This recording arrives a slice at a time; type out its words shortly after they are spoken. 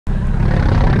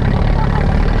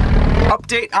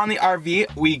Update on the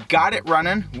RV, we got it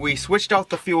running, we switched out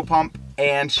the fuel pump,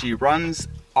 and she runs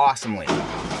awesomely. Oh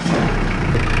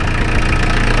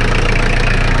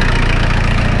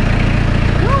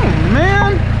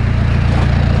man!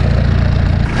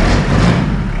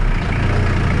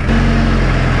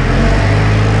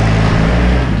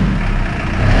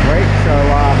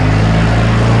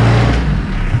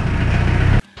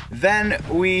 Then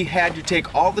we had to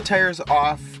take all the tires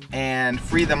off and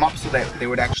free them up so that they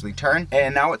would actually turn.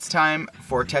 And now it's time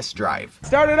for a test drive.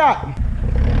 Start it up!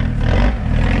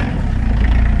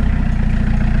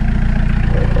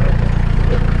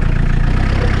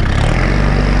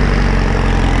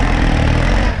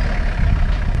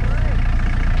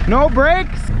 No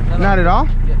brakes? Not at all?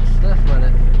 Get stiff with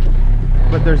it.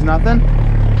 But there's nothing?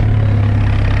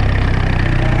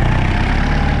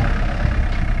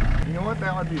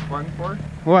 That would be fun for?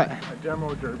 What? A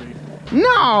demo derby.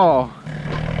 No!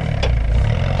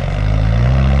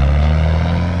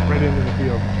 Right into the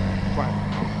field. Fun.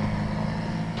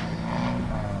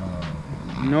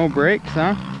 No brakes,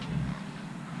 huh?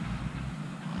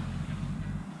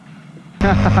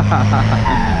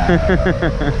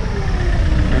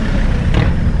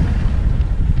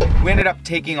 We ended up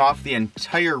taking off the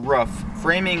entire roof,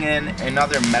 framing in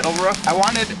another metal roof. I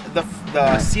wanted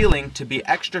the ceiling to be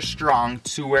extra strong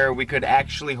to where we could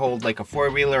actually hold like a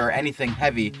four-wheeler or anything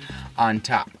heavy on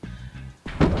top.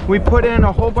 We put in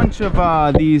a whole bunch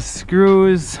of these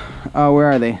screws.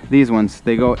 Where are they? These ones.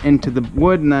 They go into the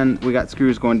wood and then we got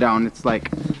screws going down. It's like,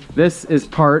 this is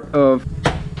part of...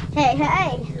 Hey,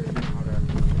 hey!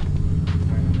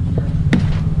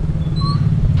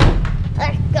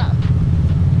 Let's go.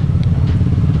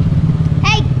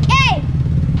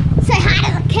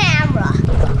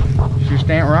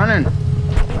 She ain't running.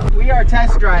 We are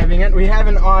test driving it. We have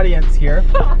an audience here.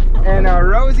 And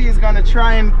Rosie is going to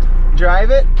try and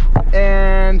drive it.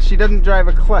 And she doesn't drive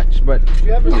a clutch, but... Did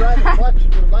you ever drive a clutch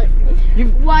in your life?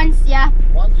 Once, yeah.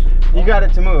 Once? You got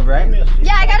it to move, right?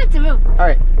 Yeah, I got it to move.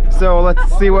 Alright, so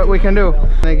let's see what we can do.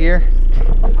 The gear?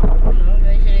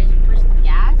 Push the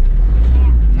gas?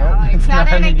 No, it's not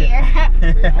in a gear.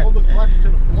 Hold the clutch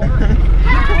to the floor.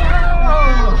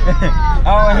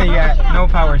 Oh yeah, no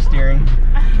power steering.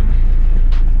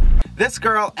 This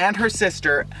girl and her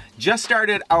sister just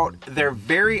started out their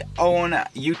very own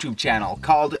YouTube channel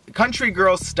called Country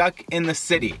Girls Stuck in the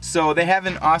City. So they have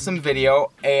an awesome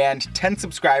video and 10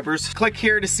 subscribers. Click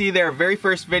here to see their very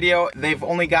first video. They've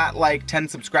only got like 10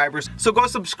 subscribers. So go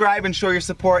subscribe and show your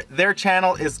support. Their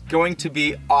channel is going to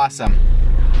be awesome.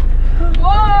 Whoa!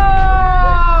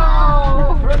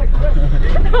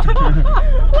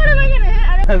 What am I gonna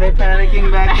hit? Are they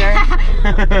panicking back there?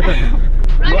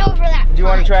 Run over that. Do you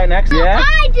want to try it next? Yeah?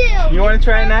 I do! You want to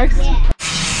try it next? Yeah.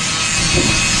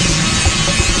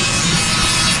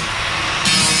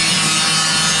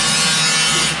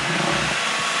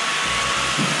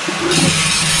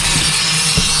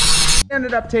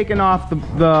 Ended up taking off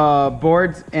the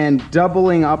boards and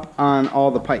doubling up on all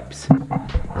the pipes.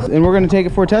 And we're going to take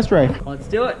it for a test drive. Let's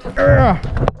do it.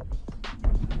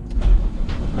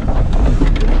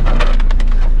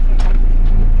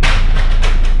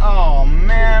 Oh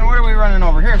man, what are we running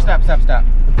over? Here, stop, stop, stop.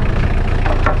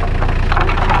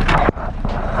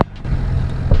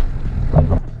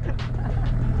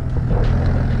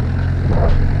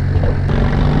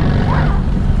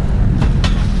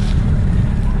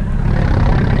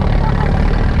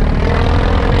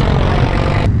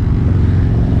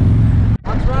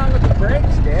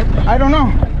 I don't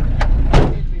know.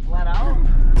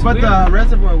 But the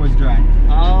reservoir was dry.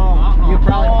 Oh, you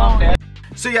probably pumped it.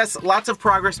 So yes, lots of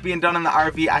progress being done on the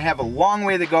RV. I have a long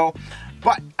way to go,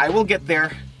 but I will get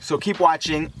there. So keep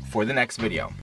watching for the next video.